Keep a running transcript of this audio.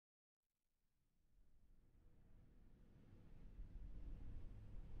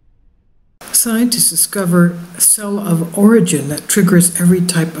Scientists discover a cell of origin that triggers every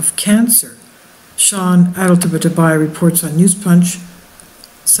type of cancer. Sean Adeltabatabai reports on News Punch.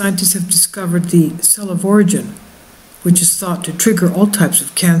 Scientists have discovered the cell of origin, which is thought to trigger all types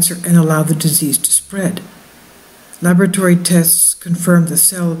of cancer and allow the disease to spread. Laboratory tests confirm the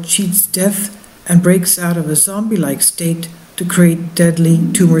cell cheats death and breaks out of a zombie-like state to create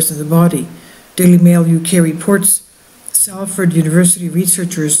deadly tumors in the body. Daily Mail UK reports Salford University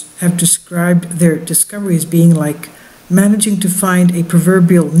researchers have described their discovery as being like managing to find a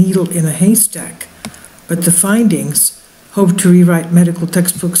proverbial needle in a haystack. But the findings, hope to rewrite medical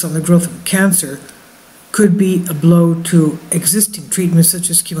textbooks on the growth of cancer, could be a blow to existing treatments such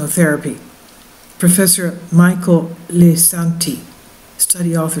as chemotherapy. Professor Michael Lesanti,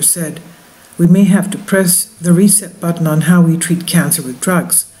 study author, said, "We may have to press the reset button on how we treat cancer with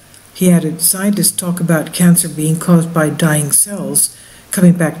drugs." He added, "Scientists talk about cancer being caused by dying cells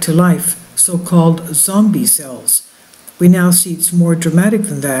coming back to life, so-called zombie cells. We now see it's more dramatic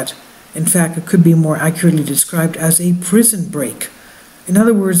than that. In fact, it could be more accurately described as a prison break. In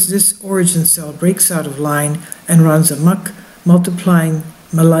other words, this origin cell breaks out of line and runs amok, multiplying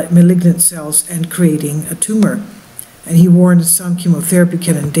malignant cells and creating a tumor." And he warned that some chemotherapy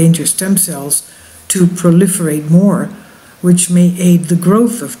can endanger stem cells to proliferate more, which may aid the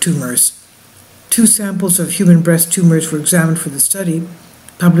growth of tumors. 2 samples of human breast tumors were examined for the study,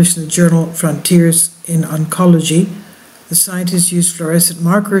 published in the journal Frontiers in Oncology. The scientists used fluorescent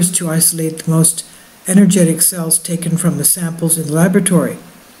markers to isolate the most energetic cells taken from the samples in the laboratory.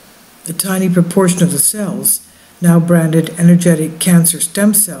 A tiny proportion of the cells, now branded energetic cancer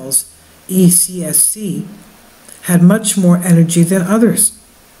stem cells, ECSC, had much more energy than others.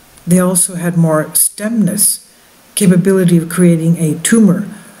 They also had more stemness, capability of creating a tumor,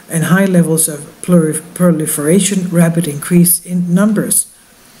 and high levels of proliferation, rapid increase in numbers.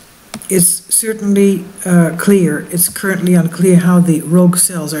 It's certainly it's currently unclear how the rogue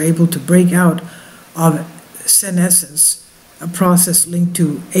cells are able to break out of senescence, a process linked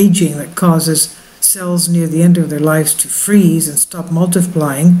to aging that causes cells near the end of their lives to freeze and stop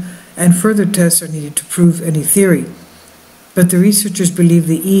multiplying, and further tests are needed to prove any theory. But the researchers believe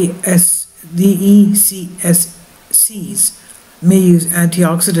the ECSCs may use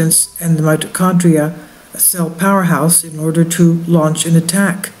antioxidants and the mitochondria, a cell powerhouse, in order to launch an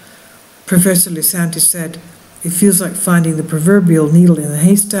attack. Professor Lesanti said, "It feels like finding the proverbial needle in the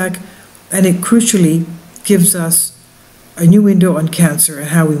haystack, and it crucially gives us a new window on cancer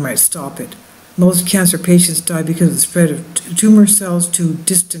and how we might stop it. Most cancer patients die because of the spread of tumor cells to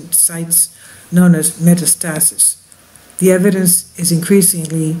distant sites known as metastasis. The evidence is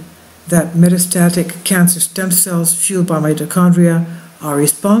increasingly that metastatic cancer stem cells fueled by mitochondria are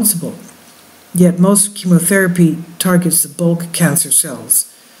responsible. Yet most chemotherapy targets the bulk cancer cells.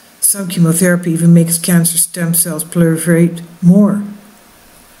 Some chemotherapy even makes cancer stem cells proliferate more.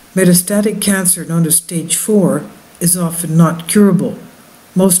 Metastatic cancer, known as stage 4, is often not curable.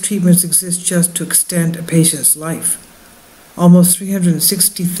 Most treatments exist just to extend a patient's life. Almost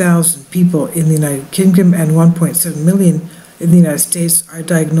 360,000 people in the United Kingdom and 1.7 million in the United States are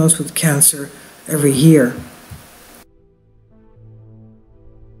diagnosed with cancer every year."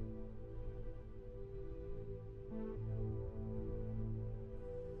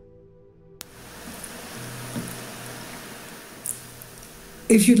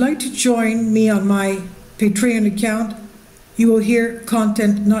 If you'd like to join me on my Patreon account, you will hear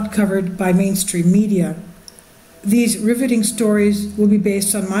content not covered by mainstream media. These riveting stories will be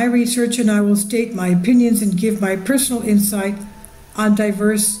based on my research, and I will state my opinions and give my personal insight on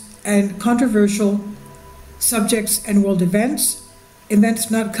diverse and controversial subjects and world events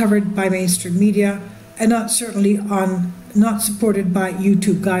not covered by mainstream media, and not supported by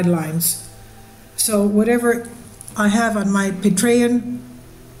YouTube guidelines. So whatever I have on my Patreon,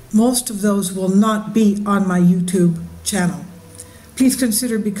 most of those will not be on my YouTube channel. Please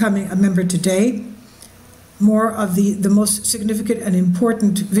consider becoming a member today. More of the most significant and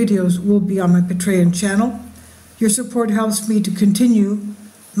important videos will be on my Patreon channel. Your support helps me to continue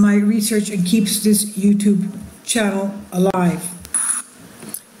my research and keeps this YouTube channel alive.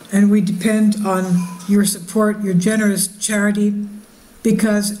 And we depend on your support, your generous charity,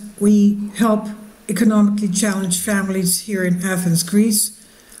 because we help economically challenged families here in Athens, Greece,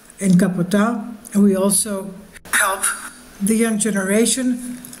 in Kapota, and we also help the young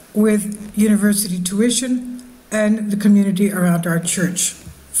generation with university tuition and the community around our church.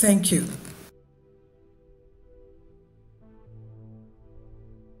 Thank you.